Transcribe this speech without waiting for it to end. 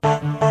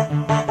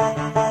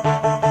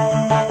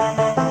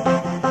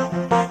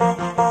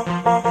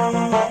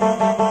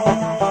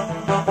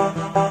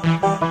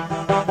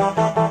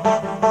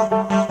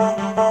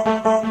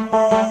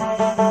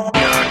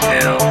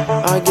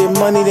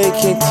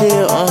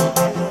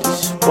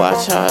Just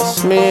watch how I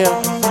smell.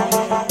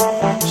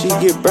 She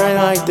get brain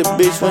like the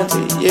bitch went to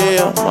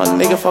Yale. My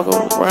nigga fuck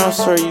around,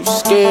 sir, you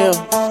scale.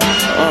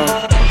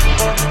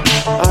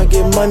 I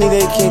get money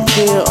they can't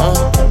tell.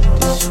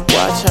 Just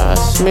watch how I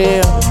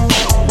smell.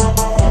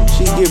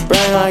 She get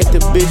brain like the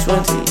bitch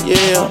went to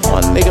Yale.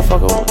 My nigga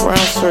fuck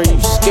around, sir, you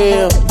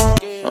scale.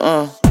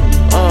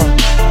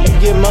 You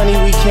get money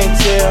we can't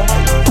tell.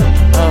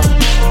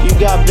 You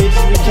got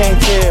bitches we can't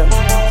tell.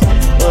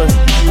 Look,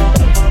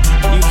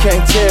 you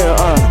can't tell.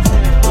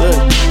 Look,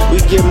 we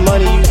get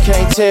money you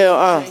can't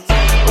tell.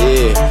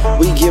 Yeah,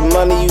 we get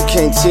money you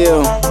can't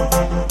tell.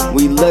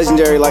 We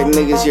legendary like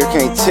niggas here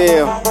can't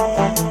tell.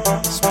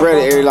 Spread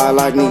it air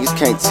like niggas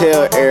can't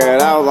tell. Air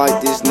it out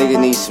like this nigga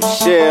needs some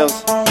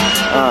shells.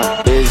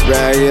 Bitch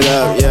bag it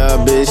up,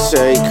 yeah, bitch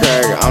shake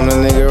crack. I'm the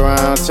nigga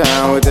around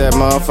town with that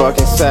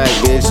motherfucking sack.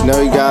 Bitch,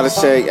 know you gotta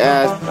shake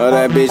ass or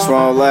that bitch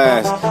won't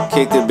last.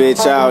 Kick the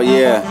bitch out,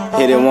 yeah,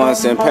 hit it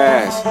once and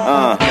pass.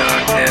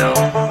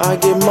 I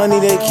get money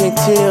they can't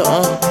tell.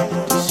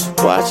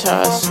 Just watch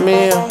how I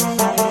smell.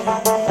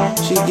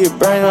 She get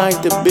brain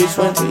like the bitch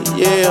went to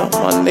Yale.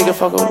 My nigga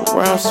fuck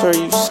around, sir,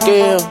 you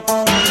scale.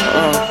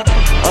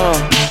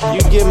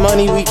 You get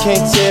money we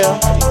can't tell.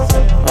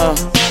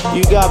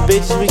 You got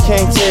bitches we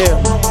can't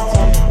tell.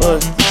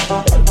 Look,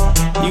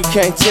 you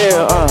can't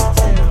tell.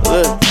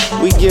 Look,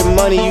 we get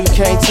money you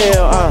can't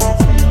tell.